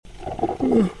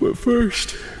But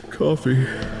first, coffee.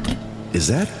 Is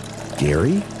that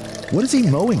Gary? What is he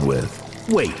mowing with?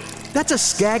 Wait, that's a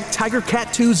Skag Tiger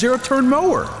Cat 2 zero-turn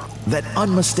mower. That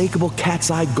unmistakable cat's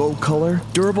eye gold color,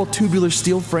 durable tubular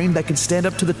steel frame that can stand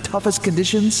up to the toughest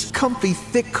conditions, comfy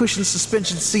thick cushion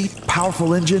suspension seat,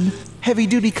 powerful engine,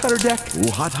 heavy-duty cutter deck.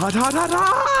 Ooh, hot, hot, hot, hot,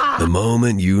 hot! The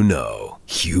moment you know,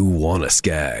 you want a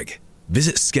Skag.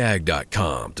 Visit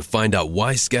Skag.com to find out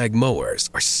why Skag mowers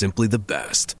are simply the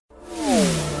best.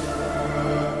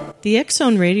 The X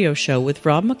Zone Radio Show with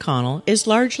Rob McConnell is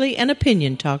largely an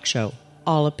opinion talk show.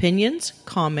 All opinions,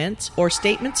 comments, or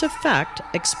statements of fact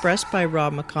expressed by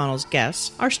Rob McConnell's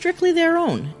guests are strictly their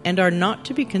own and are not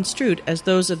to be construed as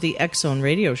those of the X Zone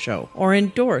Radio Show or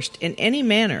endorsed in any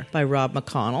manner by Rob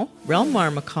McConnell,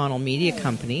 Relmar McConnell Media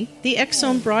Company, the X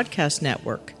Zone Broadcast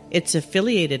Network, its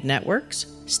affiliated networks,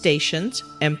 stations,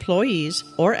 employees,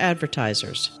 or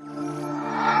advertisers.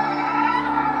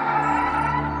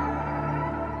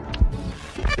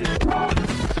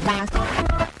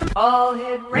 All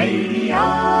Hit Radio.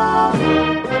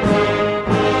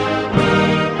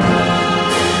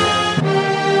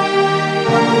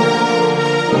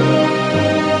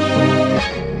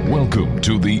 Welcome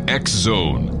to the X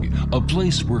Zone, a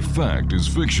place where fact is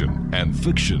fiction and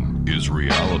fiction is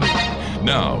reality.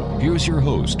 Now, here's your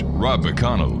host, Rob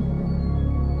McConnell.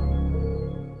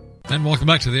 And welcome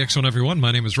back to the X Zone, everyone.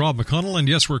 My name is Rob McConnell, and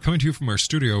yes, we're coming to you from our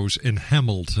studios in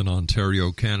Hamilton,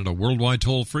 Ontario, Canada. Worldwide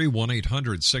toll-free,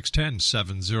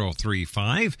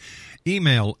 1-800-610-7035.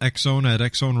 Email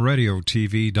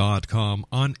xzone@xzoneradiotv.com,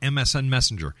 on MSN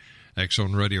Messenger,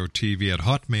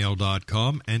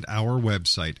 xzoneradiotv@hotmail.com, and our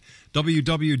website,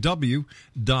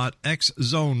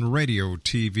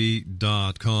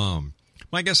 www.xzoneradiotv.com.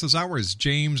 My guest this hour is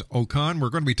James O'Con. We're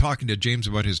going to be talking to James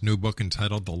about his new book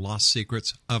entitled The Lost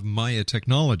Secrets of Maya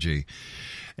Technology.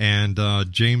 And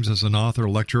James is an author,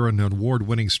 lecturer, and an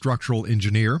award-winning structural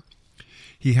engineer.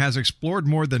 He has explored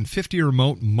more than 50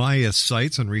 remote Maya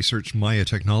sites and researched Maya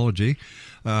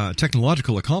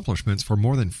technological accomplishments for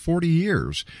more than 40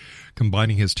 years.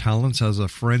 Combining his talents as a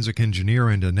forensic engineer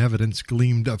and an evidence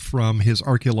gleaned from his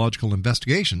archaeological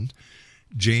investigation,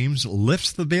 James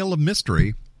lifts the veil of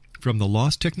mystery from the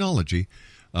lost technology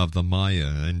of the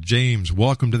Maya. And James,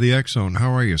 welcome to the X Zone.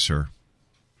 How are you, sir?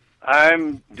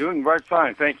 I'm doing right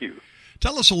fine, thank you.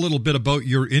 Tell us a little bit about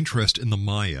your interest in the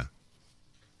Maya.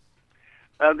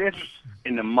 The interest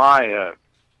in the Maya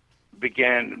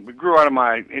grew out of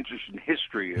my interest in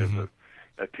history as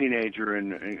a teenager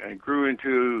and grew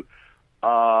into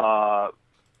hobby.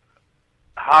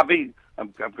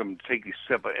 I'm going to take these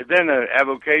separate. And then an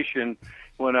avocation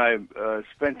when I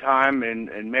spent time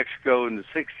in Mexico in the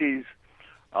 60s,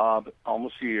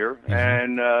 almost a year,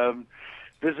 and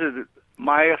visited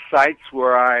Maya sites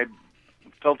where I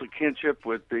felt a kinship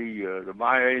with the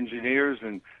Maya engineers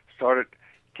and started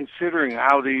considering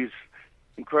how these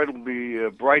incredibly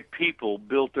bright people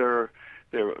built their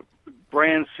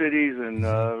brand cities and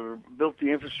built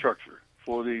the infrastructure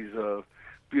for these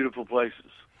beautiful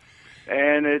places.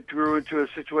 And it grew into a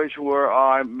situation where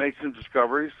I made some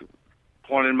discoveries,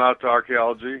 pointed them out to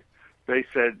archaeology. They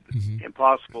said,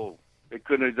 impossible. They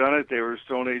couldn't have done it. They were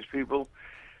Stone Age people.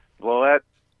 Well, that's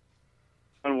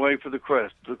one way for the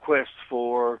quest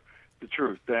for the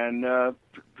truth. And the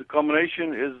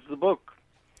culmination is the book.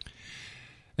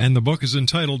 And the book is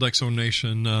entitled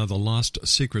Exonation, The Lost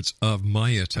Secrets of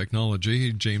Maya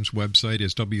Technology. James' website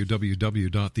is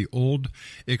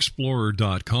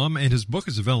www.theoldexplorer.com, and his book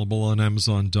is available on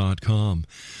Amazon.com.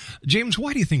 James,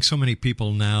 why do you think so many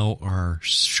people now are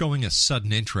showing a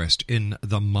sudden interest in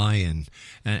the Mayan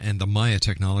and the Maya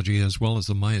technology as well as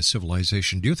the Maya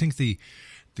civilization? Do you think the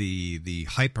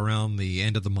hype around the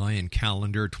end of the Mayan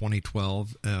calendar,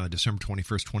 2012, December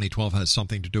 21st, 2012, has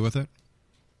something to do with it?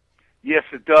 Yes,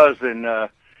 it does, and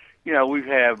we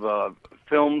have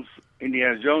films.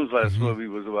 Indiana Jones' last movie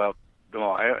was about the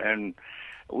Maya, and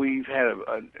we've had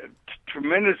a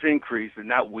tremendous increase. And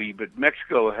not we, but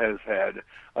Mexico has had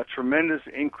a tremendous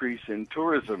increase in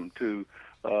tourism to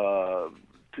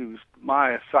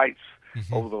Maya sites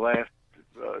over the last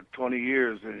 20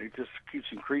 years, and it just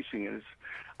keeps increasing. And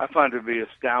I find it to be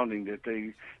astounding that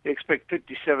they expect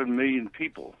 57 million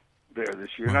people there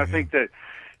this year, and I think that.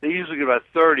 They usually get about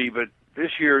 30, but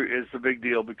this year is the big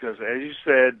deal because, as you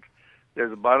said,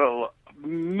 there's about a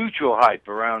mutual hype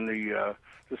around the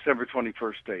December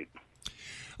 21st date.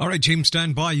 All right, James,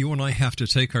 stand by. You and I have to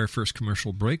take our first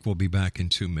commercial break. We'll be back in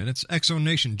 2 minutes. Exo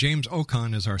Nation, James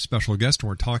O'Con is our special guest, and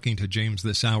we're talking to James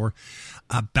this hour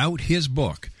about his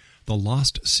book, The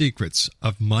Lost Secrets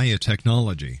of Maya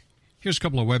Technology. Here's a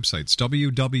couple of websites,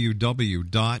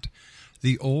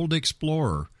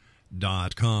 www.theoldexplorer.com.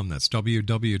 www.theoldexplorer.com. That's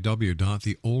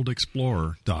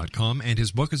www.theoldexplorer.com. And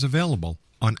his book is available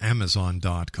on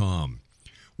Amazon.com.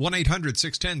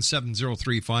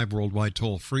 1-800-610-7035 worldwide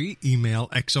toll free. Email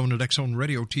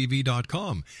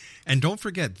xzone@xzoneradiotv.com. And don't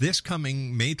forget, this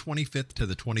coming May 25th to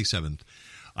the 27th,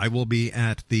 I will be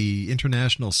at the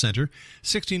International Center,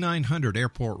 6900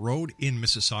 Airport Road in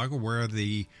Mississauga, where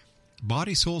the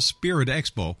Body, Soul, Spirit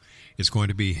Expo is going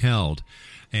to be held.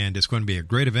 And it's going to be a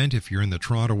great event. If you're in the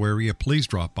Toronto area, please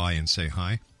drop by and say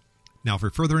hi. Now,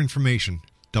 for further information,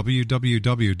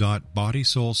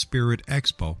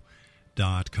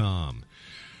 www.bodysoulspiritexpo.com.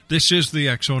 This is the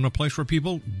X Zone, a place where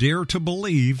people dare to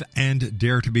believe and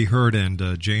dare to be heard.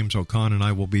 And James O'Connor and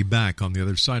I will be back on the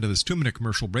other side of this 2-minute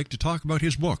commercial break to talk about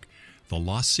his book, The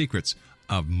Lost Secrets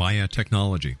of Maya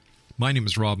Technology. My name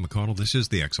is Rob McConnell. This is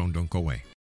the X Zone. Don't go away.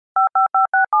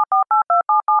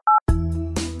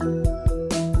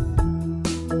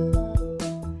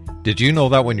 Did you know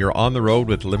that when you're on the road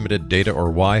with limited data or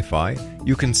Wi-Fi,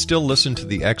 you can still listen to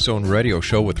the X Zone radio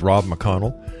show with Rob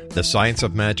McConnell, The Science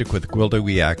of Magic with Gwilda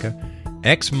Wiyaka,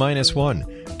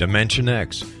 X-1, Dimension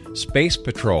X, Space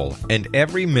Patrol, and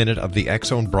every minute of the X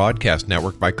Zone broadcast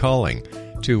network by calling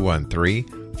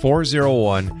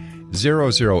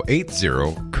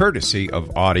 213-401-0080, courtesy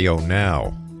of Audio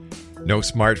Now. No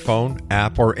smartphone,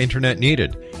 app, or internet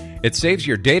needed. It saves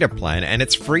your data plan, and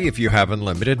it's free if you have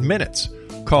unlimited minutes.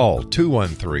 Call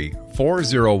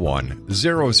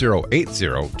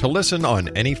 213-401-0080 to listen on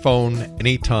any phone,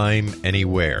 anytime,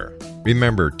 anywhere.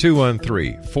 Remember,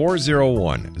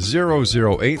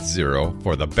 213-401-0080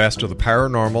 for the best of the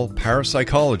paranormal,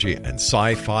 parapsychology, and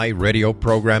sci-fi radio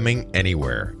programming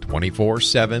anywhere,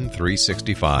 24/7,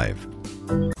 365.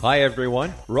 Hi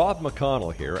everyone, Rob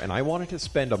McConnell here, and I wanted to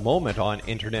spend a moment on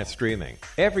internet streaming.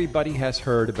 Everybody has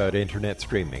heard about internet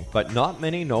streaming, but not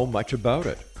many know much about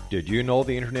it. Did you know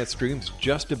the internet streams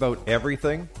just about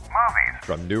everything? Movies.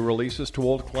 From new releases to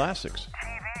old classics.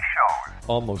 TV shows.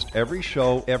 Almost every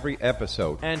show, every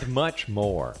episode, and much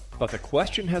more. But the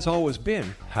question has always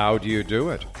been, how do you do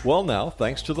it? Well now,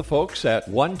 thanks to the folks at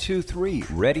 123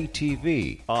 Ready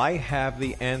TV, I have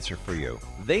the answer for you.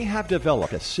 They have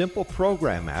developed a simple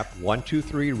program app,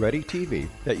 123 Ready TV,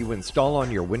 that you install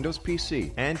on your Windows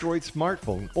PC, Android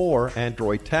smartphone, or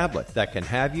Android tablet that can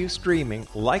have you streaming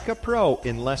like a pro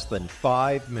in less than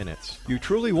 5 minutes. You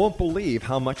truly won't believe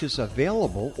how much is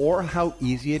available or how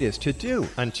easy it is to do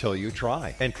until you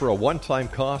try. And for a one-time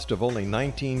cost of only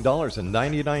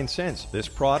 $19.99, this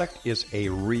product is a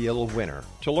real winner.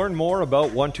 To learn more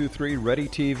about 123 Ready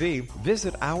TV,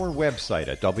 visit our website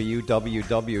at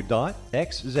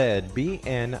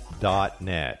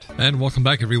www.xzbn.net. And welcome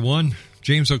back, everyone.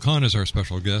 James O'Connor is our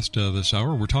special guest this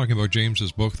hour. We're talking about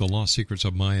James's book, The Lost Secrets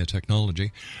of Maya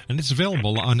Technology, and it's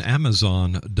available on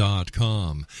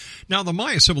Amazon.com. Now, the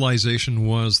Maya civilization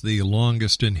was the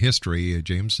longest in history,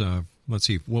 James. Let's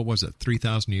see, what was it,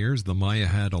 3,000 years? The Maya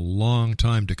had a long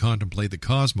time to contemplate the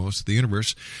cosmos, the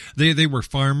universe. They were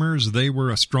farmers, they were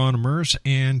astronomers,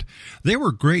 and they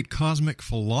were great cosmic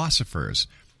philosophers.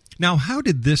 Now, how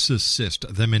did this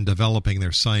assist them in developing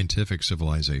their scientific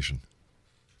civilization?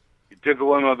 You took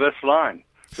away my best line,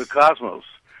 the cosmos.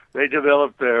 They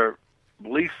developed their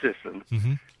belief system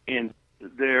in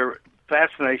their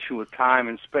fascination with time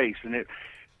and space. And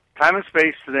time and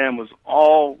space to them was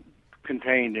all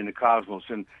contained in the cosmos.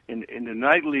 And in the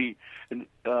nightly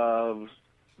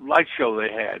light show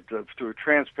they had, through a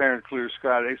transparent, clear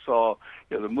sky, they saw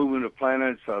the movement of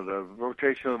planets, the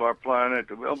rotation of our planet,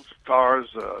 the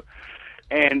stars,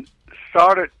 and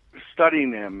started studying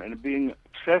them and being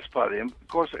obsessed by them. Of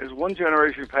course, as one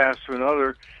generation passed to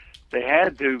another, they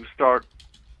had to start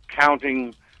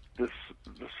counting the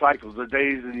cycles, the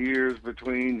days and years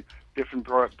between different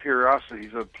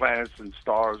periodicities of planets and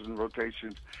stars and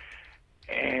rotations.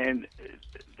 And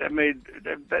that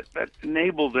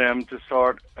enabled them to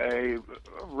start a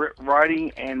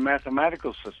writing and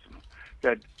mathematical system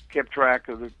that kept track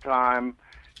of the time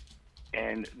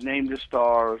and named the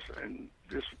stars and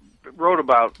just wrote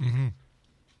about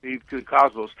the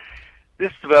cosmos.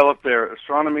 This developed their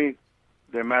astronomy,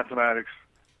 their mathematics,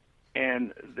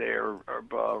 and their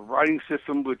writing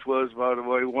system, which was, by the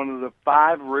way, one of the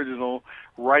 5 original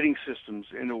writing systems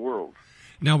in the world.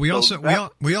 Now we also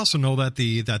know that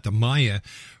the Maya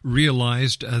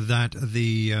realized that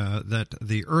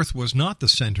the Earth was not the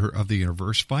center of the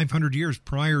universe 500 years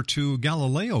prior to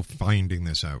Galileo finding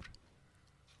this out.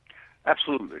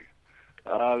 Absolutely,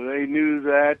 they knew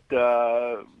that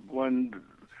when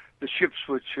the ships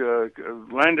which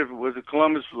landed with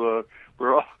Columbus were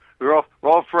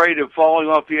all afraid of falling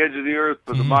off the edge of the Earth,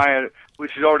 but the Maya,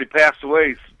 which had already passed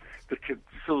away,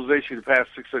 civilization had passed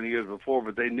 600 years before,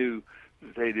 but they knew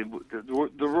that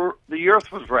the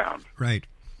Earth was round. Right.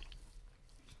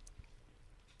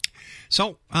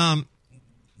 So,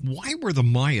 why were the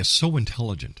Mayas so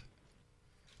intelligent?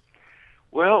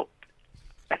 Well,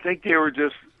 I think they were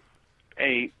just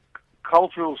a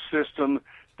cultural system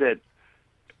that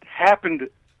happened,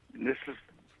 and this is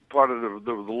part of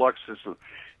the Lux system,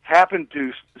 happened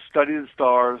to study the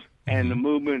stars and the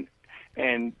movement,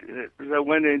 and that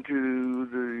went into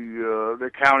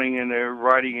the counting and their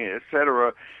writing,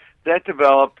 etc. That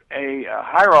developed a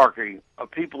hierarchy of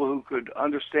people who could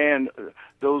understand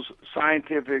those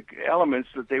scientific elements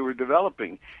that they were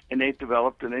developing, and they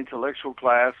developed an intellectual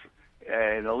class,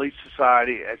 an elite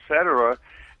society, etc.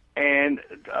 And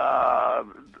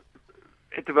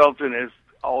it developed, as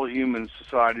all human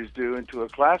societies do, into a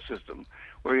class system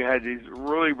where you had these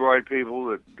really bright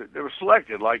people that were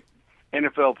selected, like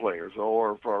NFL players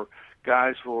or for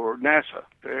guys for NASA.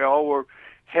 They all were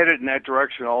headed in that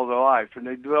direction all their life, and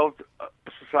they developed a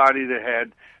society that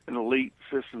had an elite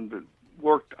system that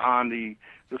worked on the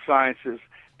sciences.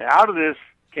 And out of this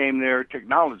came their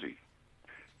technology.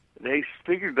 They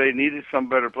figured they needed some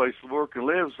better place to work and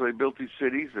live, so they built these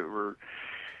cities that were,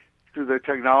 through their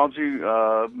technology,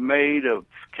 made of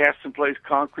cast-in-place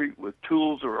concrete with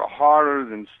tools that were harder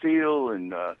than steel,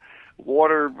 and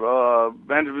water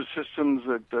management systems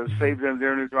that saved them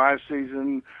during the dry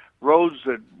season, roads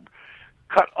that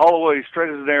cut all the way straight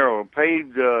as an arrow,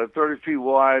 paved 30 feet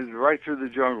wide right through the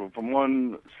jungle from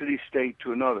one city-state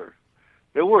to another.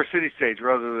 They were city-states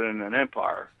rather than an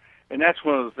empire, and that's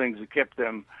one of the things that kept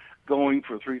them going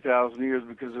for 3,000 years,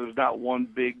 because there was not one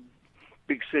big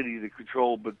city that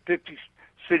controlled, but 50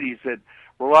 cities that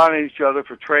relied on each other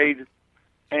for trade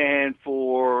and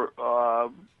for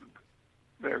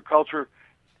their culture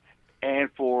and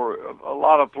for a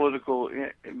lot of political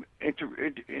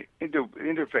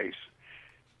interface.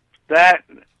 That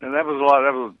was a lot.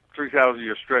 That was a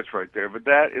 3,000-year stretch right there. But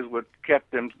that is what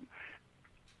kept them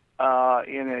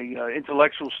in a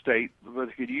intellectual state, but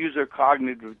they could use their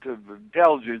cognitive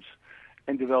intelligence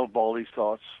and develop all these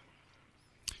thoughts.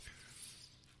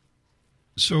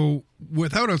 So,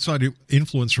 without outside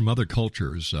influence from other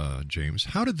cultures, James,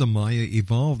 how did the Maya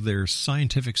evolve their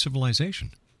scientific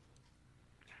civilization?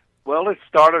 Well, it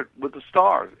started with the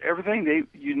stars. Everything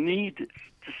you need to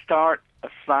start a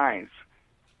science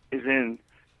is in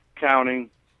counting,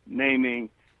 naming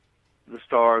the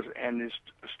stars, and this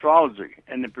astrology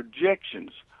and the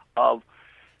projections of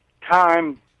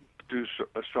time through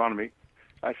astronomy.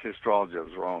 I said astrology, I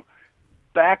was wrong.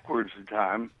 Backwards in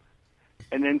time,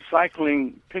 and then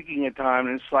picking a time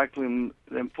and cycling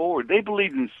them forward. They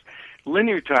believed in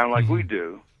linear time like we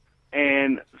do,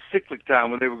 and cyclic time,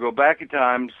 when they would go back in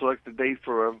time, select the date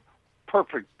for a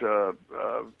perfect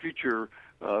future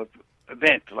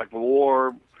event, like a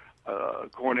war,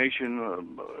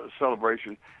 coronation,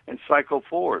 celebration, and cycle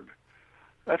forward.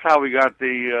 That's how we got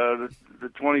the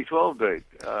 2012 date.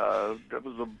 That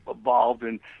was evolved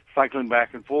in cycling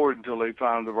back and forward until they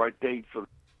found the right date for.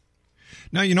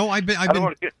 Now, I've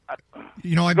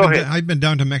been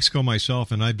down to Mexico myself,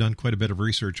 and I've done quite a bit of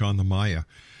research on the Maya,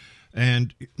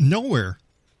 and nowhere,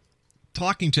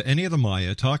 talking to any of the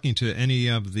Maya, talking to any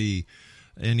of the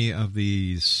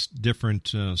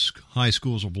different high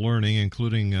schools of learning,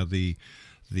 including the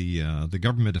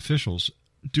government officials,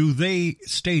 do they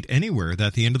state anywhere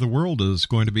that the end of the world is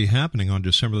going to be happening on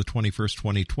December the 21st,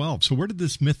 2012? So where did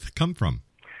this myth come from?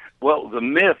 Well, the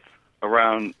myth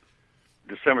around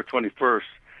December 21st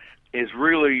is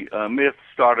really a myth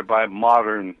started by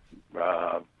modern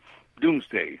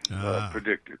doomsday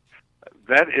predictors.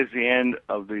 That is the end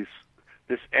of this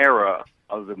era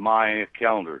of the Maya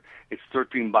calendar. It's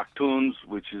 13 Bactuns,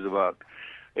 which is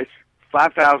it's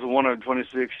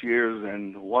 5,126 years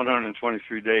and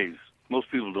 123 days.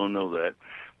 Most people don't know that.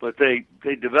 But they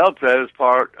developed that as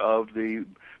part of the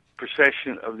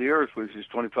precession of the Earth, which is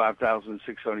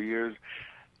 25,600 years.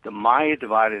 The Maya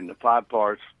divided into 5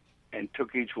 parts and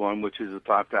took each one, which is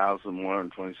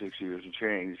 5,126 years and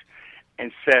change,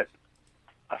 and set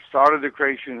a start of the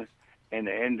creation and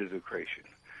the end of the creation.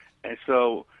 And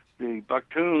so the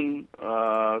Bactun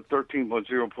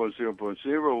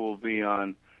 13.0.0.0 will be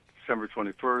on December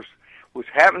 21st, which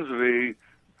happens to be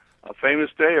a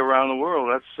famous day around the world.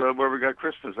 That's where we got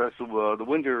Christmas. That's the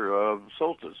winter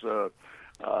solstice,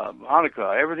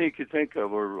 Hanukkah. Everything you could think of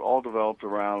were all developed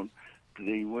around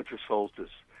the winter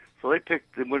solstice. So they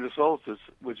picked the winter solstice,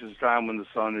 which is a time when the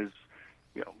sun is,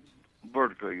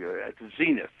 vertically at the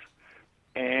zenith,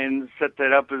 and set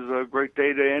that up as a great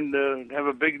day to end, have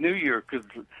a big New Year, because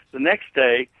the next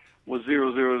day was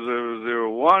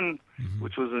 00001,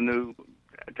 which was a new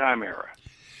time era.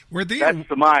 That's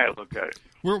the Maya look at it.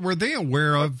 Were they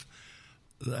aware of,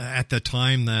 at the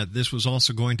time, that this was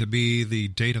also going to be the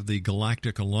date of the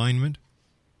galactic alignment?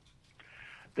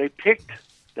 They picked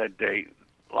that date.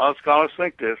 A lot of scholars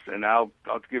think this, and I'll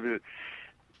give you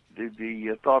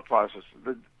the thought process.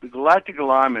 The galactic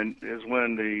alignment is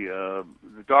when the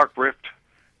dark rift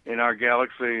in our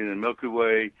galaxy and the Milky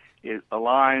Way, it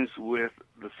aligns with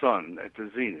the sun at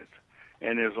the zenith,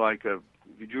 and there's like if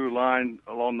you drew a line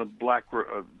along the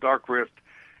dark rift,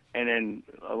 and then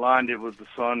aligned it with the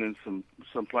sun and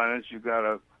some planets, you got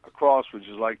a cross, which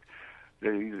is like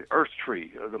the Earth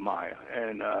tree of the Maya,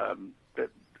 and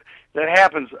that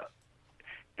happens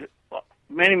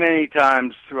many, many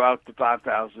times throughout the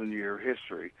 5,000-year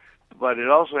history, but it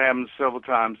also happens several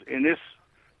times in this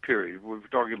period. We're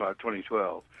talking about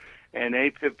 2012, and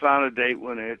they found a date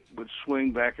when it would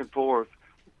swing back and forth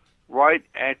right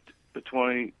at the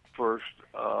 21st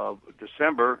of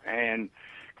December, and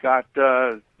got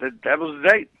that was the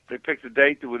date. They picked a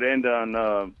date that would end on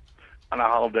a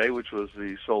holiday, which was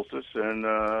the solstice, and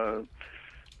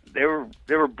they were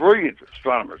brilliant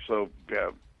astronomers. So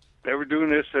they were doing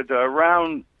this at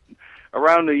around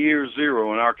the year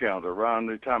zero in our calendar, around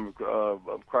the time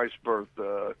of Christ's birth,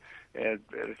 at a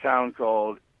town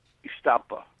called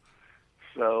Istapa.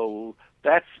 So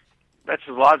that's as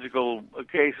logical a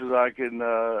case as I can.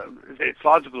 It's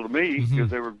logical to me because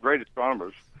they were great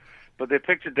astronomers. But they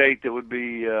picked a date that would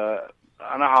be on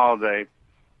a holiday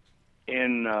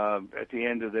at the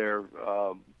end of their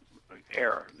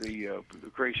era, the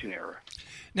creation era.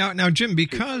 Now, Jim,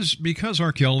 because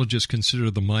archaeologists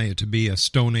consider the Maya to be a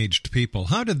Stone-Aged people,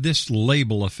 how did this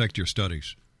label affect your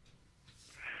studies?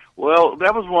 Well,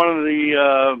 that was one of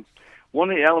the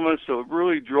elements that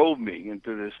really drove me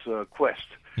into this quest.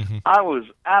 I was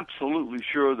absolutely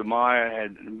sure the Maya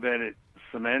had invented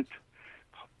cement,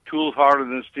 tools harder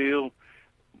than steel,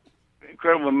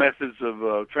 incredible methods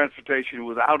of transportation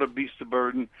without a beast of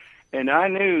burden, and I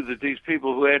knew that these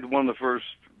people who had one of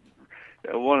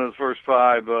the first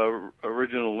five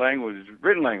original languages,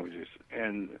 written languages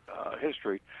in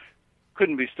history,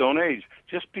 couldn't be Stone Age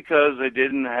just because they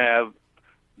didn't have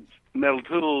metal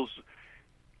tools.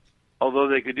 Although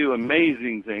they could do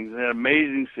amazing things and had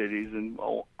amazing cities and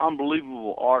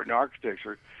unbelievable art and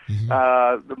architecture,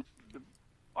 the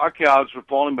archaeologists were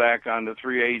falling back on the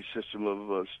three-age system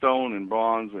of stone and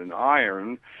bronze and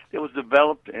iron that was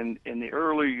developed in the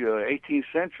early 18th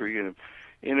century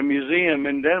in a museum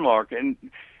in Denmark. And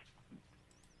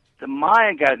the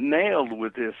Maya got nailed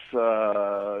with this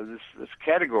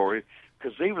category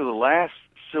because they were the last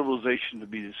civilization to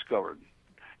be discovered.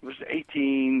 It was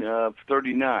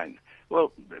 1839.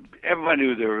 Well, everybody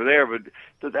knew they were there, but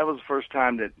that was the first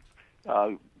time that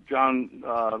John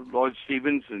Lloyd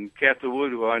Stephens and Catherine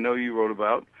Wood, who I know you wrote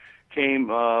about, came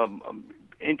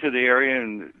into the area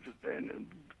and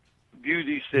viewed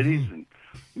these cities and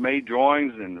made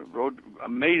drawings and wrote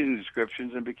amazing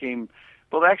descriptions and became,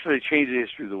 well, actually they changed the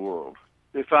history of the world.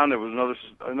 They found there was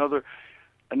another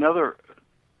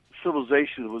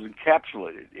civilization that was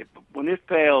encapsulated. When it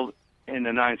failed in the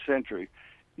 9th century,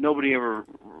 nobody ever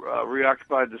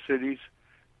reoccupied the cities.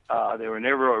 They were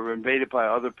never invaded by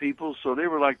other people, so they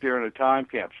were like they're in a time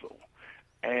capsule.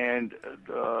 And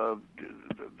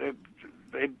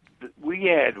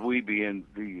we being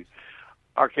the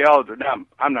archaeologist, now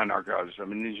I'm not an archaeologist,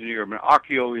 I'm an engineer, I'm an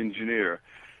archaeo-engineer,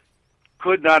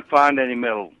 could not find any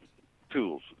metal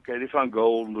tools. Okay, they found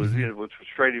gold, which was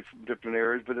traded from different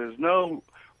areas, but there's no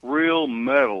real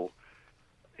metal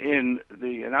and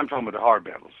I'm talking about the hard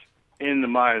metals, in the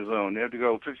Maya zone. They had to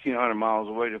go 1,500 miles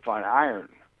away to find iron.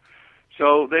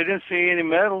 So they didn't see any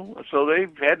metal, so they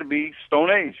had to be Stone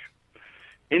Age.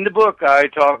 In the book, I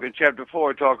talk, in chapter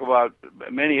 4, I talk about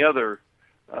many other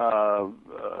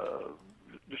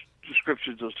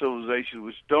descriptions of civilization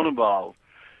which don't involve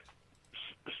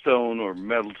stone or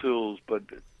metal tools, but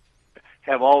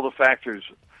have all the factors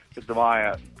that the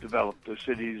Maya developed, the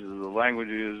cities, the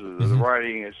languages, the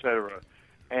writing, etc.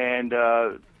 And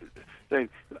I'm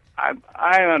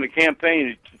on a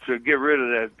campaign to get rid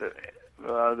of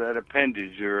that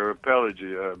appendage or appellage,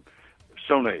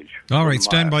 Stone Age. All right,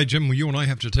 stand by, Jim. You and I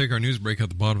have to take our news break at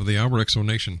the bottom of the hour.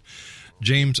 Exonation.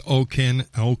 James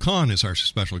O'Conn is our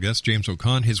special guest. James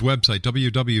O'Conn. His website,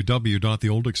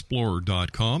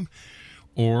 www.theoldexplorer.com.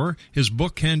 Or his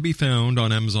book can be found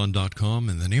on Amazon.com,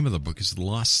 and the name of the book is The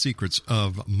Lost Secrets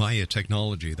of Maya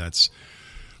Technology. That's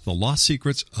The Lost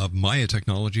Secrets of Maya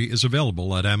Technology is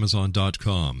available at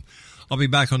Amazon.com. I'll be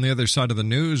back on the other side of the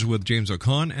news with James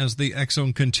O'Conn as the X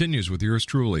Zone continues with yours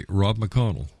truly, Rob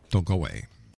McConnell. Don't go away.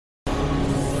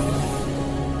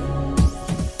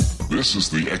 This is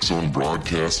the X-Zone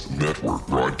Broadcast Network,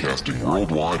 broadcasting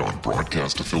worldwide on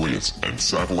broadcast affiliates and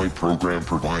satellite program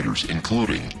providers,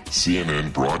 including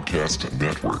CNN Broadcast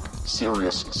Network,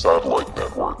 Sirius Satellite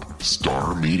Network,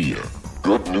 Star Media,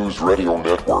 Good News Radio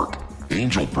Network,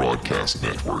 Angel Broadcast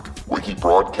Network, Wiki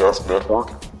Broadcast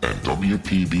Network, and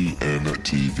WPBN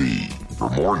TV. For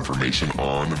more information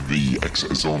on the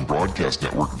X-Zone Broadcast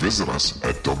Network, visit us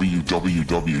at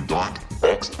www.xzbn.net.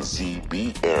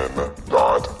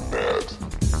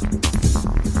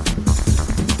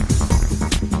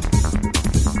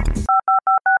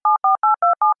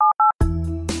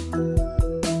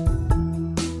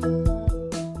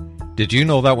 Did you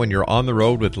know that when you're on the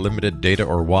road with limited data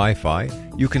or Wi-Fi,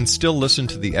 you can still listen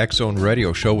to the X-Zone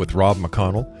Radio Show with Rob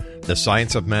McConnell, The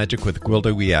Science of Magic with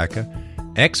Gwilda Wiyaka,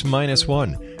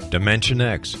 X-1, Dimension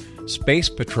X, Space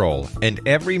Patrol, and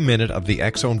every minute of the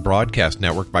X-Zone Broadcast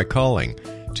Network by calling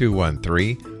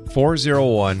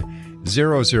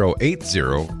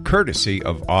 213-401-0080, courtesy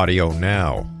of Audio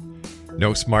Now.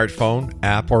 No smartphone,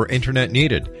 app, or internet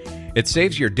needed. It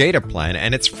saves your data plan,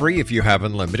 and it's free if you have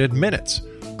unlimited minutes.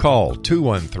 Call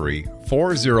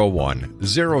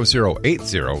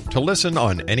 213-401-0080 to listen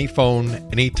on any phone,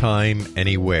 anytime,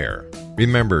 anywhere.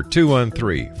 Remember,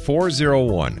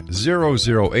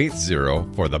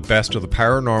 213-401-0080 for the best of the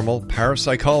paranormal,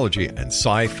 parapsychology, and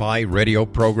sci-fi radio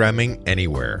programming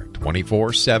anywhere,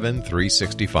 24/7,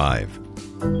 365.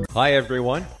 Hi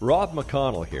everyone, Rob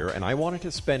McConnell here, and I wanted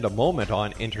to spend a moment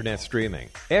on internet streaming.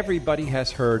 Everybody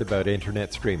has heard about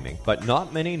internet streaming, but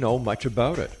not many know much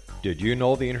about it. Did you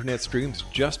know the internet streams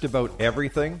just about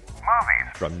everything?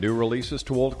 Movies. From new releases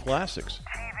to old classics.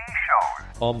 TV shows.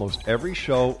 Almost every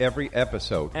show, every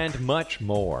episode, and much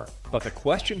more. But the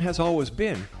question has always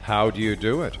been, how do you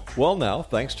do it? Well now,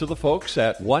 thanks to the folks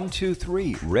at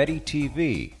 123 Ready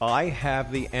TV, I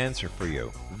have the answer for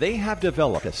you. They have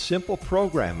developed a simple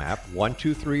program app,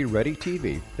 123 Ready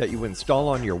TV, that you install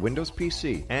on your Windows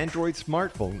PC, Android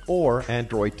smartphone, or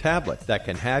Android tablet that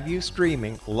can have you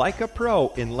streaming like a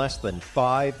pro in less than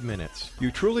 5 minutes.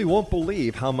 You truly won't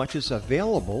believe how much is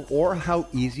available or how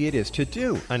easy it is to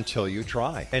do until you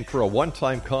try. And for a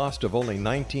one-time cost of only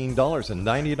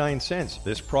 $19.99,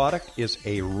 this product is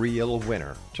a real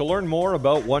winner. To learn more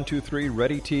about 123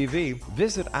 Ready TV,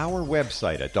 visit our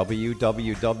website at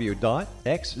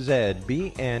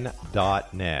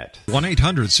www.xzbn.net.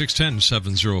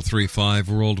 1-800-610-7035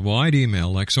 worldwide.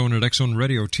 Email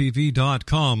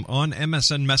xzone@xzoneradiotv.com. On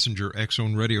MSN Messenger,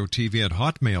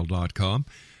 xzoneradiotv@hotmail.com.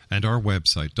 And our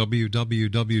website,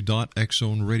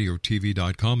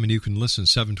 www.xzoneradiotv.com. And you can listen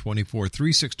 724,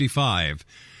 365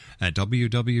 at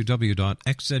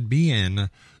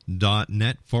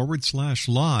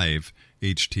www.xzbn.net/live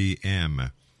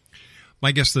HTM.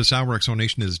 My guest this hour,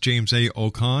 Exonation, is James A.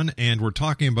 O'Con, and we're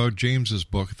talking about James's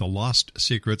book, The Lost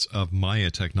Secrets of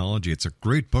Maya Technology. It's a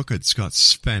great book. It's got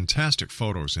fantastic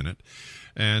photos in it.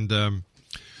 And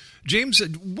James,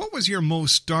 what was your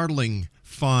most startling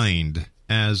find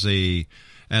as an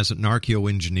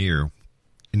archaeoengineer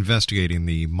investigating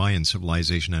the Mayan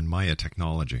civilization and Maya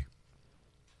technology?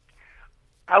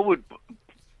 I would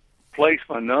place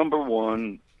my number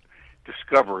one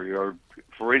discovery or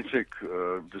forensic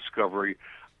discovery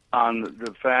on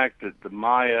the fact that the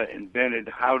Maya invented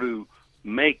how to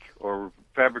make or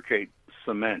fabricate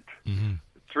cement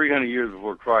 300 years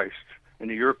before Christ. And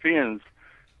the Europeans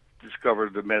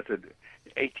discovered the method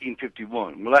in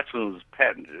 1851. Well, that's when it was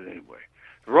patented anyway.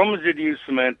 The Romans did use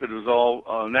cement, but it was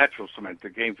all natural cement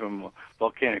that came from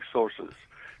volcanic sources.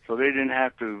 So they didn't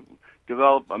have to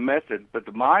develop a method, but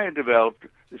the Maya developed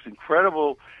this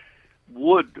incredible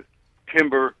wood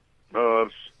timber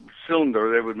cylinder.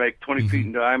 They would make 20 feet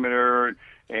in diameter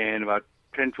and about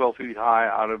 10, 12 feet high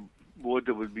out of wood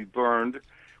that would be burned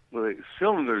with a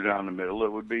cylinder down the middle.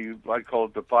 It would be, I'd call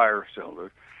it the fire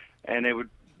cylinder. And they would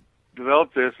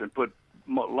develop this and put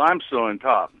limestone on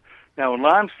top. Now, when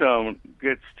limestone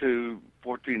gets to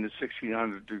 14 to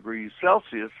 1600 degrees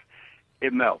Celsius,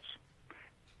 it melts.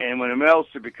 And when it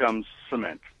melts, it becomes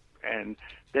cement. And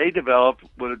they developed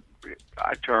what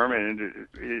I term, and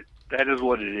that is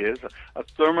what it is, a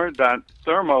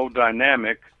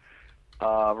thermodynamic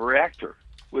reactor,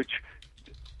 which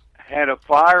had a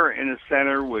fire in the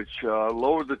center, which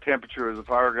lowered the temperature as the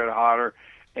fire got hotter,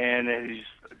 and these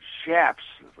shafts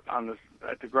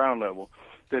at the ground level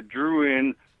that drew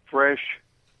in fresh,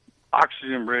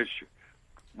 oxygen-rich,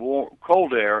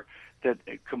 cold air that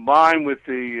combined with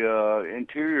the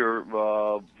interior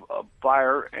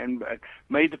fire and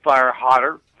made the fire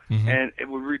hotter, and it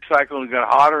would recycle and got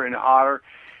hotter and hotter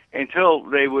until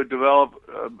they would develop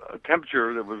a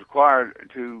temperature that was required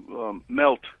to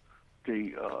melt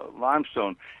the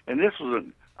limestone. And this was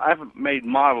I've made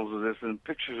models of this, and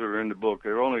pictures are in the book.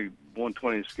 They're only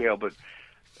 1/20 scale, but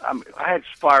I had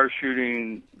spire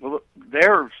shooting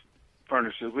their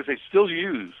furnaces, which they still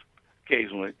use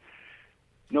occasionally.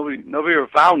 Nobody ever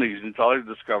found these until I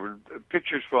discovered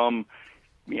pictures from,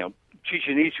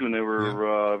 Chichen Itza when they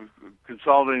were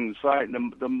consolidating the site.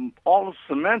 And all the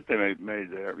cement they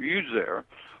used there,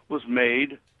 was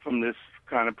made from this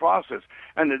kind of process.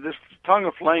 And this tongue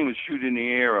of flame would shoot in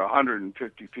the air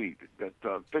 150 feet,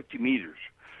 50 meters.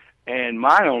 And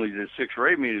mine only did 6 or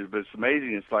 8 meters, but it's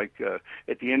amazing. It's like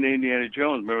at the end of Indiana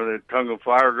Jones. Remember that tongue of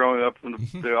fire going up from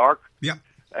the ark? Yeah.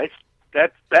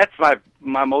 That's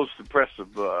my most impressive,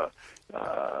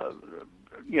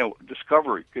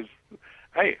 discovery. Because,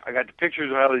 hey, I got the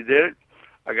pictures of how they did it.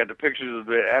 I got the pictures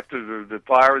of after the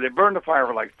fire. They burned the fire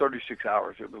for like 36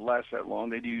 hours. It would last that long.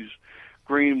 They'd use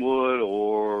green wood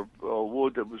or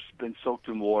wood that was been soaked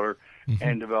in water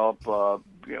and develop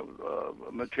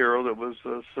material that was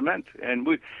cement. And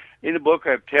in the book,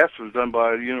 I have tests. It was done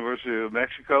by the University of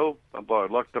Mexico. I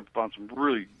lucked up upon some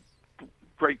really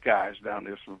great guys down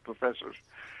there, some professors.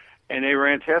 And they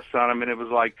ran tests on them, and it was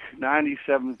like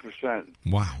 97%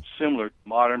 similar to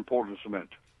modern Portland cement.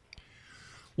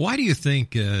 Why do you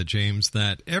think, James,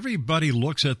 that everybody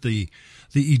looks at the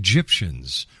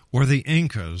Egyptians or the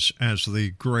Incas as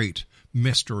the great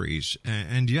mysteries,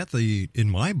 and yet in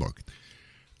my book,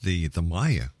 the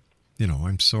Maya,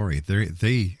 I'm sorry,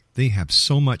 they have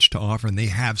so much to offer, and they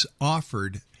have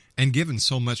offered and given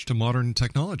so much to modern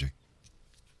technology.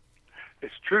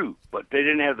 It's true, but they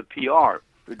didn't have the PR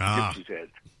the Gypsies had.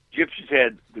 Gypsies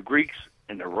had the Greeks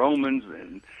and the Romans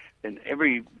and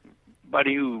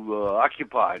everybody who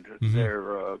occupied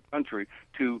their country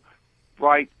to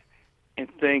write and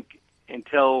think and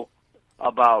tell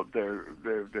about their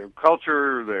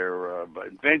culture, their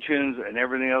inventions, and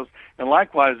everything else. And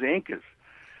likewise, the Incas.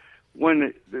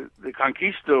 When the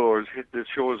conquistadors hit the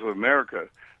shores of America,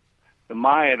 the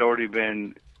Maya had already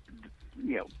been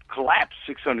collapsed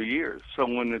 600 years. So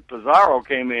when the Pizarro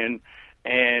came in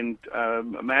and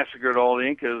massacred all the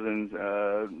Incas and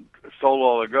stole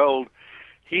all their gold,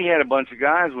 he had a bunch of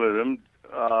guys with him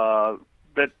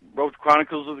that wrote the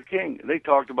Chronicles of the King. They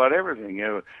talked about everything,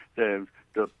 the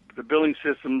building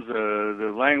systems,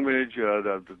 the language,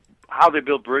 how they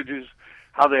built bridges,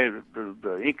 how the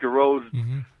Inca roads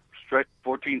stretched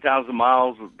 14,000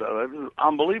 miles. It was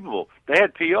unbelievable. They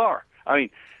had PR. I mean,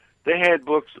 they had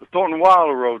books. Thornton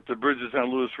Wilder wrote The Bridges on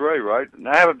Louis Ray, right? And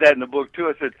I have that in the book, too.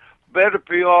 I said, better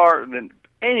PR than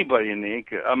anybody in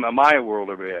the Maya world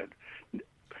ever had.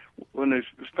 When the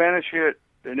Spanish hit,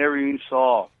 they never even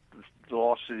saw the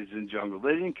lost cities in jungle.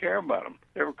 They didn't care about them.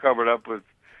 They were covered up with,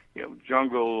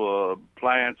 jungle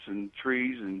plants and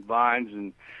trees and vines.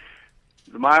 And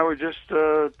the Maya were just,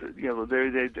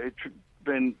 they'd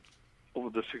been, over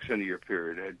the 600-year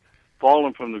period, had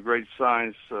fallen from the great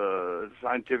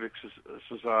scientific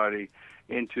society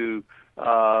into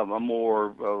a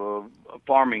more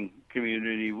farming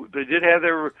community. They did have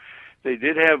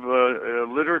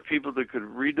literate people that could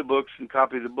read the books and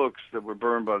copy the books that were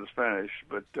burned by the Spanish,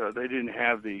 but they didn't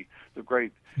have the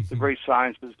great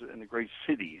sciences and the great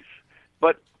cities.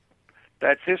 But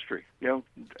that's history. They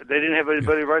didn't have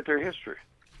anybody write their history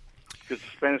because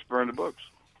the Spanish burned the books.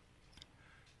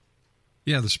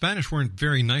 Yeah, the Spanish weren't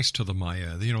very nice to the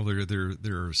Maya.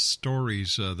 There are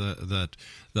stories that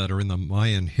are in the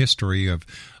Mayan history of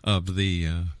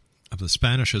the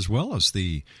Spanish as well as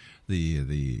the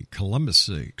Columbus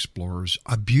explorers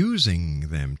abusing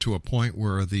them to a point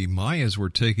where the Mayas were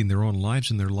taking their own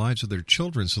lives and their lives of their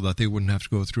children so that they wouldn't have to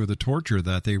go through the torture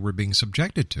that they were being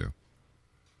subjected to.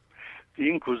 The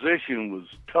Inquisition was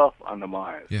tough on the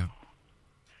Mayas. Yeah.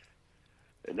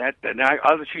 And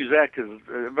I'll just use that because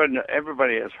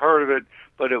everybody has heard of it,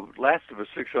 but it lasted for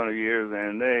 600 years,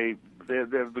 and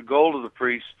the goal of the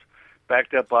priests,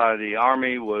 backed up by the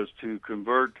army, was to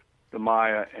convert the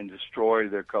Maya and destroy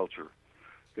their culture,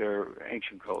 their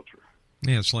ancient culture.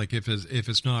 Yeah, it's like if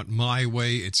it's not my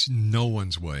way, it's no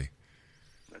one's way.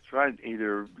 That's right.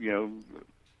 Either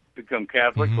become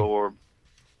Catholic or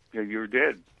you're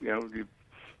dead. You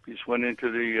just went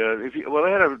into the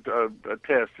they had a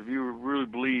test. If you really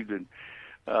believed in,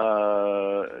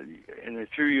 and they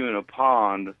threw you in a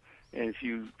pond, and if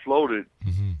you floated,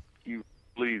 you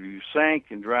believed. If you sank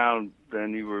and drowned,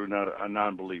 then you were not a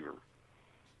non-believer.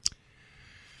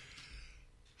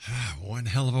 One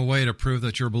hell of a way to prove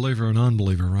that you're a believer or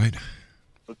non-believer, right?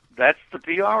 But that's the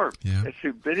PR. Yeah. They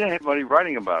didn't have anybody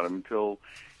writing about him until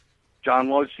John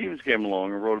Lloyd Stevens came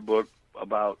along and wrote a book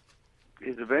about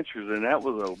his adventures, and that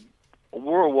was a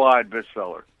worldwide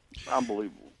bestseller.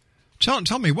 Unbelievable.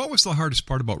 Tell me, what was the hardest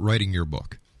part about writing your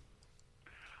book?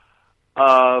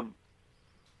 The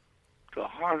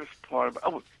hardest part,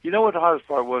 you know what the hardest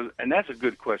part was? And that's a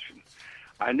good question.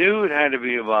 I knew it had to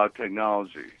be about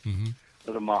technology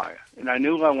of the Maya. And I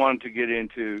knew I wanted to get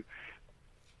into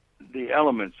the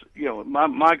elements. You know,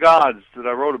 my gods that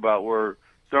I wrote about were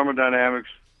thermodynamics,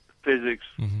 physics,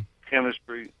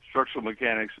 chemistry, structural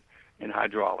mechanics, and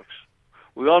hydraulics.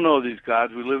 We all know these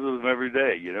gods. We live with them every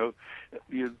day, you know.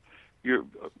 Your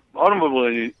automobile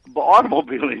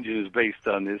engine is based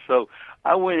on this. So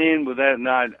I went in with that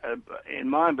in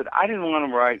mind, but I didn't want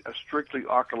to write a strictly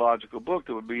archaeological book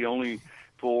that would be only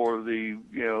for the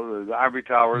ivory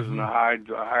towers and the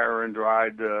higher and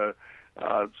dried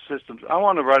systems. I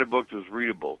wanted to write a book that was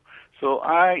readable. So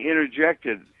I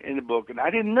interjected in the book, and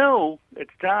I didn't know at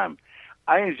the time,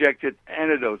 I injected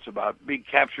anecdotes about being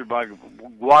captured by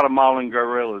Guatemalan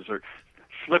guerrillas or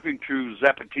slipping through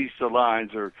Zapatista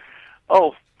lines or,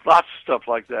 lots of stuff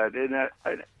like that. And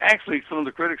actually, some of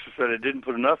the critics have said I didn't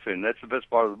put enough in. That's the best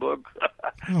part of the book.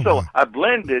 So I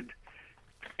blended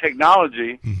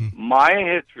technology,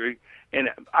 Maya history, and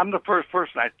I'm the first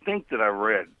person I think that I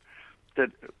read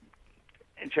that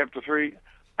in Chapter 3,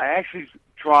 I actually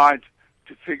tried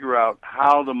to figure out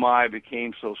how the Maya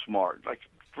became so smart. Like,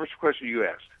 first question you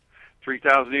asked,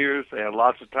 3,000 years, they had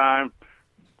lots of time,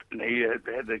 and they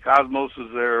had the cosmos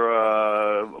as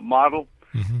their model,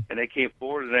 and they came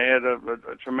forward, and they had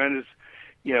a tremendous,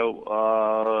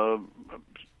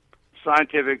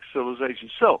 scientific civilization.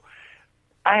 So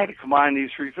I had to combine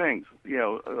these three things,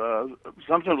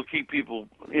 something to keep people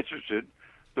interested,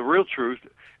 the real truth,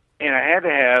 and I had to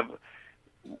have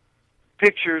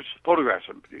pictures, photographs,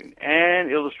 and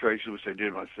illustrations, which I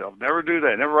did myself. Never do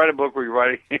that. Never write a book where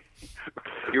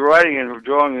you're writing and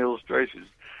drawing illustrations,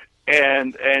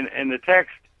 and the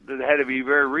text that had to be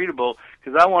very readable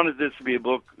because I wanted this to be a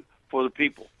book for the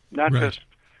people, not just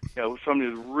somebody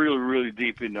who's really, really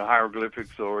deep into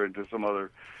hieroglyphics or into some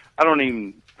other. I don't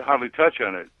even hardly touch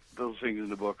on it. Those things in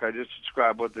the book. I just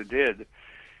describe what they did.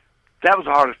 That was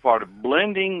the hardest part of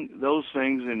blending those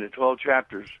things into 12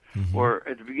 chapters, where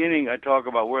at the beginning I talk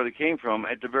about where they came from.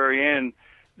 At the very end,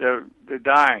 they're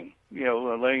dying,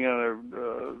 laying on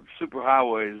their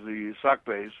superhighways, the sock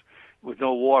bays, with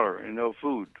no water and no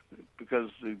food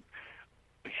because the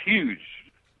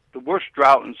worst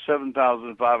drought in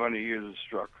 7,500 years has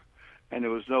struck, and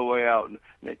there was no way out.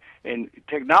 And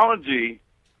technology,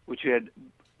 which had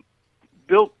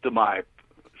built the Maya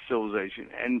civilization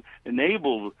and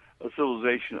enabled a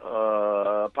civilization,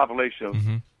 population of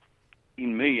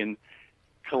 18 million,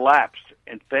 collapsed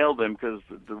and failed them because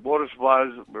the water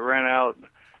supplies ran out.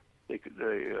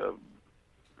 The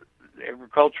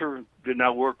agriculture did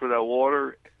not work without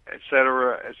water, et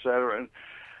cetera, et cetera. And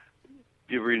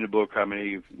you read in the book how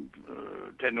many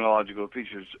technological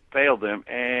features failed them,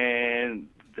 and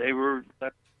they were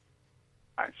left.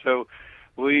 So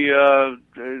they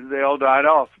all died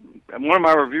off. And one of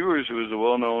my reviewers, who was a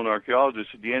well-known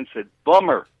archaeologist, at the end said,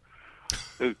 "Bummer."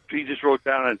 He just wrote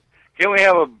down, "Can't we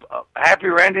have a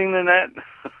happier ending than that?"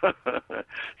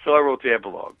 So I wrote the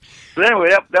epilogue. But anyway,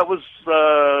 that was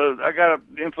I got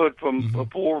input from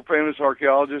 4 famous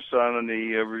archaeologists on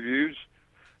the reviews.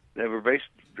 They were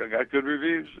I got good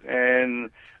reviews, and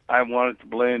I wanted to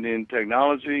blend in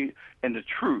technology and the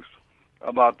truth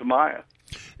about the Maya.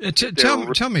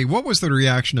 Tell me, what was the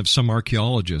reaction of some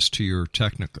archaeologists to your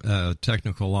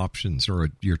technical options or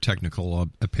your technical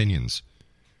opinions?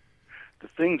 The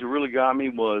thing that really got me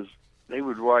was they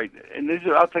would write, and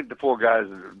I'll take the 4 guys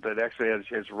that actually had a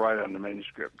chance to write on the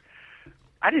manuscript.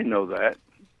 I didn't know that.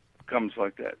 Comes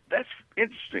like that. That's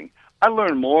interesting. I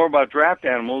learned more about draft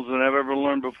animals than I've ever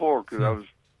learned before because I was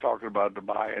talking about the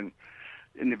Maya and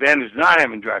the advantage of not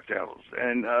having draft animals.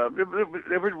 And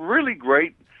they were really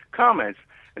great comments,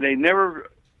 and they never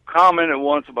commented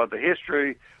once about the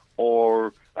history,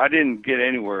 or I didn't get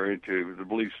anywhere into the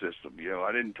belief system.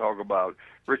 I didn't talk about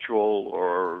ritual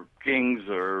or kings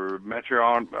or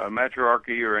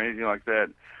matriarchy or anything like that.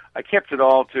 I kept it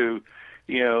all to,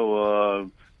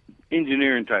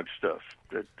 engineering type stuff,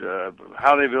 that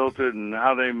how they built it and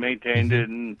how they maintained it,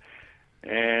 and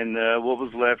what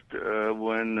was left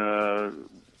when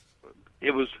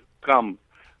it was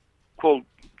quote,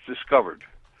 discovered.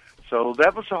 So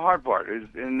that was the hard part,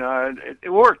 and it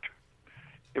worked.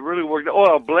 It really worked.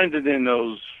 I blended in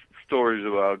those stories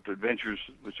about adventures,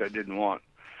 which I didn't want.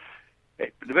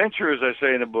 Adventure, as I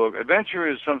say in the book, adventure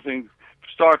is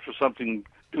starts with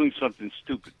doing something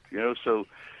stupid, so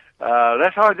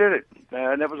that's how I did it.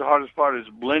 And that was the hardest part, is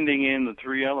blending in the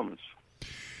 3 elements.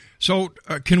 So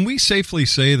can we safely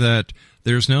say that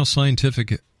there's now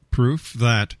scientific proof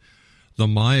that the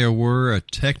Maya were a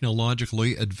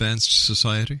technologically advanced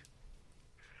society?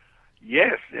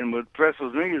 Yes, and what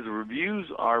impresses me is the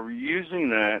reviews are using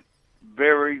that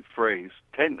very phrase,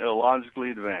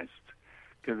 technologically advanced,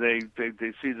 because they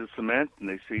see the cement and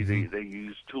they see they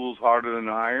use tools harder than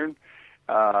iron.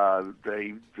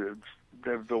 The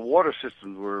water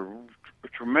systems were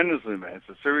tremendously advanced.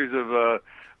 A series of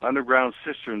underground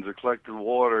cisterns that collected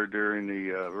water during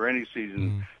the rainy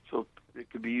season, so it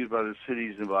could be used by the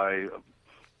cities and by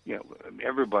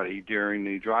everybody during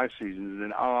the dry seasons,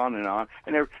 and on and on.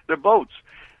 And their boats,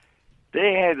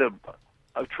 they had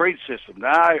a trade system.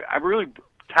 Now I really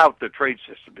tout the trade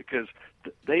system because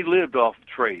they lived off of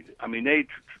trade. I mean, they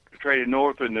traded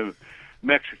north into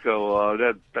Mexico.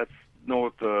 That's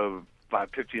north of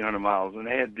about 1,500 miles, and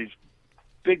they had these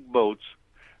big boats.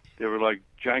 They were like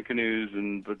giant canoes,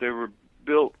 but they were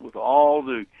built with all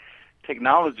the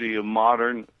technology of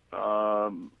modern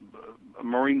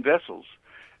marine vessels.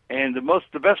 And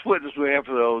the best witness we have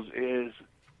for those is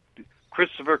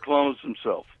Christopher Columbus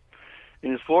himself.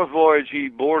 In his fourth voyage, he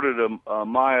boarded a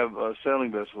Maya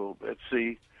sailing vessel at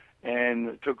sea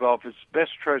and took off his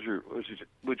best treasure,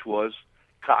 which was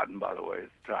cotton, by the way, at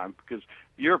the time, because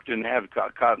Europe didn't have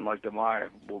cotton like the Maya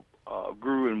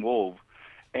grew and wove.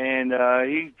 And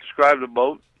he described the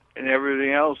boat and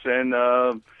everything else, and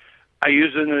I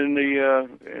use it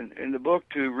in the book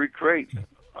to recreate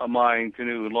a Mayan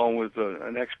canoe along with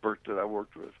an expert that I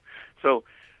worked with. So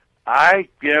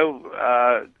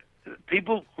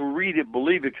people who read it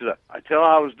believe it because I tell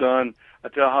how it was done. I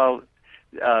tell how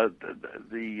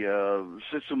the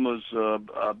system was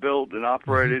built and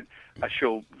operated. I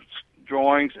show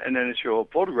drawings, and then I show a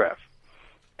photograph.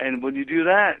 And when you do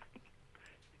that,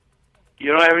 you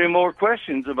don't have any more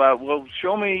questions about, well,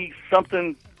 show me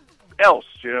something else,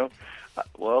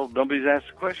 Well, nobody's asked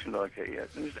a question like that yet.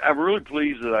 I'm really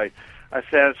pleased that I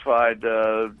satisfied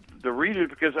the reader,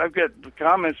 because I've got the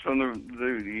comments from the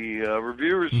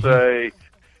reviewers say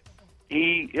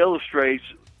he illustrates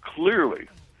clearly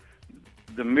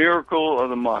the miracle of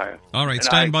the Maya. All right,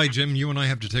 stand by, Jim. You and I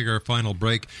have to take our final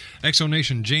break.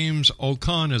 Exonation, James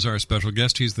O'Conn is our special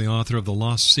guest. He's the author of The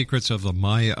Lost Secrets of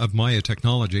Maya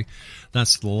Technology.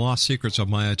 That's The Lost Secrets of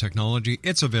Maya Technology.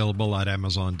 It's available at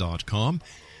Amazon.com.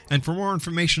 And for more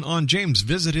information on James,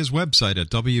 visit his website at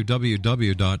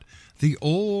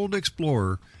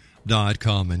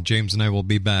www.theoldexplorer.com. And James and I will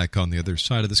be back on the other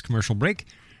side of this commercial break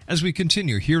as we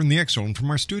continue here in the X Zone from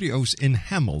our studios in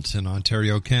Hamilton,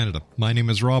 Ontario, Canada. My name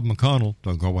is Rob McConnell.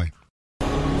 Don't go away.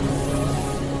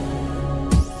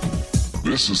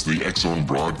 This is the X Zone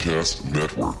Broadcast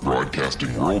Network,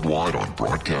 broadcasting worldwide on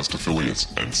broadcast affiliates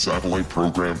and satellite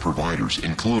program providers,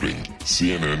 including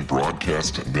CNN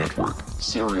Broadcast Network,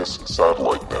 Sirius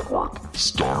Satellite Network,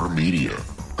 Star Media,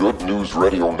 Good News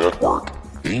Radio Network,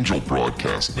 Angel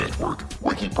Broadcast Network,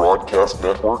 Wiki Broadcast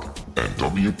Network, and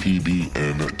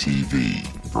WPBN TV.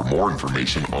 For more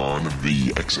information on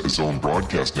the X Zone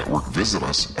Broadcast Network, visit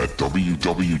us at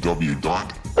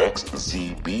www.xzbn.net.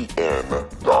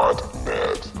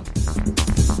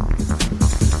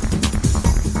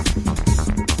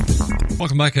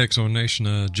 Welcome back, X Zone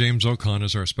Nation. James O'Conn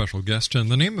is our special guest, and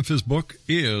the name of his book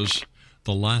is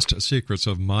The Lost Secrets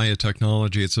of Maya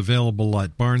Technology. It's available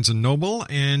at Barnes & Noble,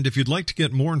 and if you'd like to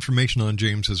get more information on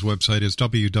James, his website is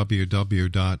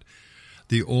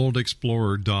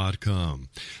www.theoldexplorer.com.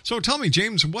 So tell me,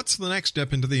 James, what's the next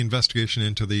step into the investigation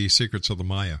into the secrets of the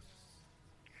Maya?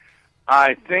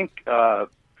 I think that's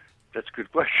a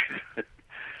good question.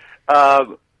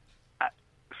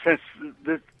 Since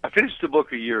I finished the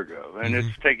book a year ago, and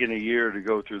it's taken a year to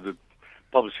go through the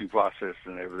publishing process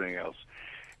and everything else.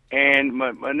 And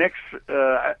my next,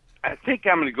 I think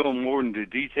I'm going to go more into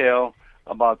detail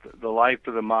about the life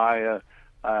of the Maya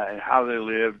and how they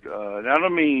lived. And I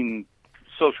don't mean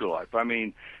social life. I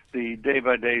mean the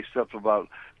day-by-day stuff about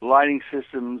lighting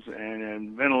systems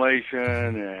and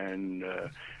ventilation and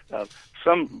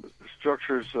some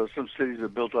structures, some cities are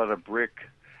built out of brick,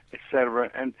 etc.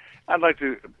 And I'd like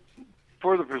to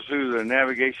further pursue the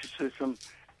navigation system,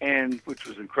 and which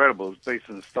was incredible. It was based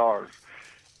on the stars.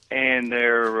 And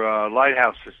their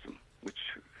lighthouse system, which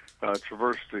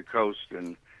traversed the coast,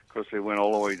 and of course they went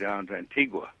all the way down to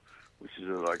Antigua, which is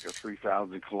like a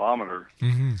 3,000-kilometer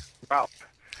route.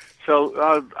 So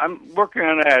I'm working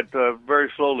on that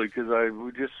very slowly because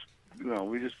we just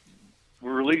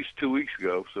were released 2 weeks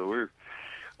ago. So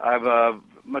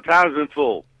my time's been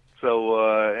full. So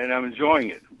and I'm enjoying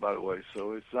it, by the way.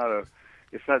 So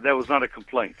that was not a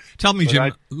complaint. Tell me,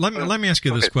 Jim. Let me ask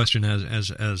you this question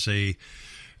as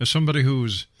somebody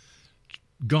who's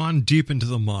gone deep into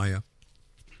the Maya,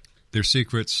 their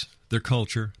secrets, their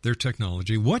culture, their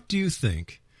technology. What do you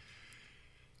think,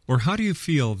 or how do you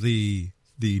feel the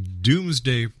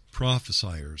doomsday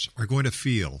prophesiers are going to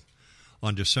feel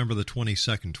on December the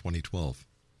 22nd, 2012?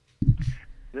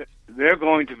 They're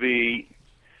going to be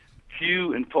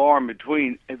few and far in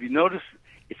between. Have you noticed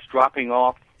it's dropping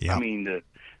off? Yeah. I mean,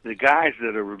 the guys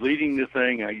that are leading the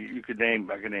thing, I could name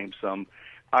some,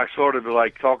 are sort of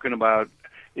like talking about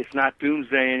it's not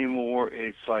doomsday anymore.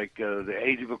 It's like the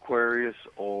age of Aquarius,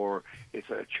 or it's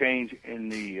a change in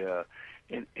the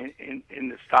in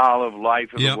the style of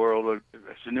life of the world.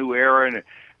 It's a new era,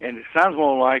 and it sounds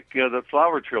more like the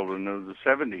Flower Children of the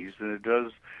 '70s than it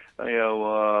does.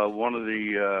 One of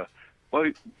the well,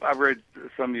 I've read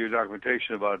some of your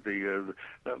documentation about the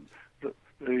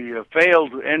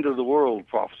failed end of the world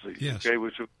prophecies. Yes. Okay,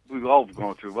 which we've all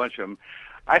gone through a bunch of them.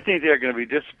 I think they're going to be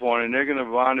disappointed, and they're going to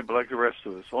wind up like the rest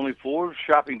of us. Only 4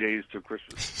 shopping days to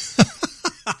Christmas.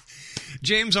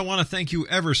 James, I want to thank you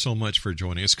ever so much for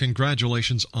joining us.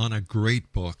 Congratulations on a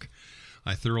great book.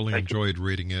 I thoroughly enjoyed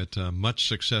reading it. Much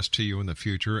success to you in the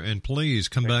future, and please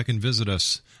come back and visit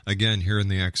us again here in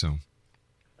the X Zone.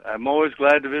 I'm always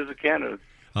glad to visit Canada.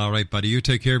 All right, buddy. You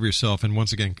take care of yourself, and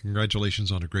once again,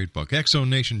 congratulations on a great book. X Zone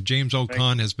Nation, James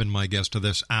O'Con has been my guest of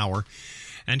this hour,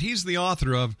 and he's the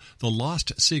author of The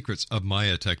Lost Secrets of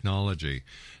Maya Technology.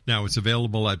 Now, it's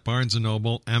available at Barnes &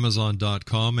 Noble,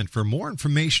 Amazon.com, and for more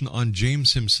information on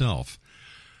James himself,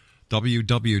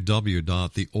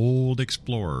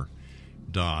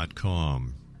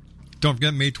 www.theoldexplorer.com. Don't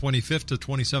forget, May 25th to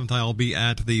 27th, I'll be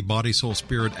at the Body, Soul,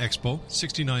 Spirit Expo,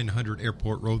 6900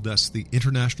 Airport Road. That's the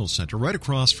International Center, right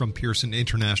across from Pearson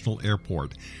International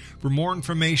Airport. For more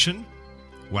information,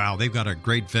 wow, they've got a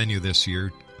great venue this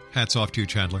year. Hats off to you,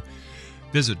 Chandler.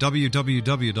 Visit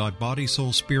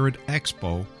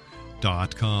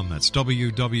www.bodysoulspiritexpo.com. That's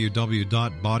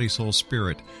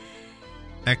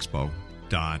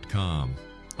www.bodysoulspiritexpo.com.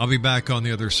 I'll be back on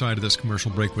the other side of this commercial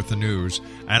break with the news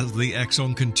as the X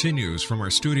Zone continues from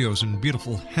our studios in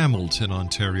beautiful Hamilton,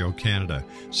 Ontario, Canada.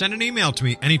 Send an email to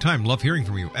me anytime. Love hearing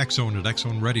from you.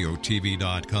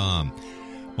 xzone@xzoneradiotv.com.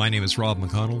 My name is Rob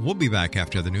McConnell. We'll be back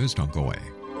after the news. Don't go away.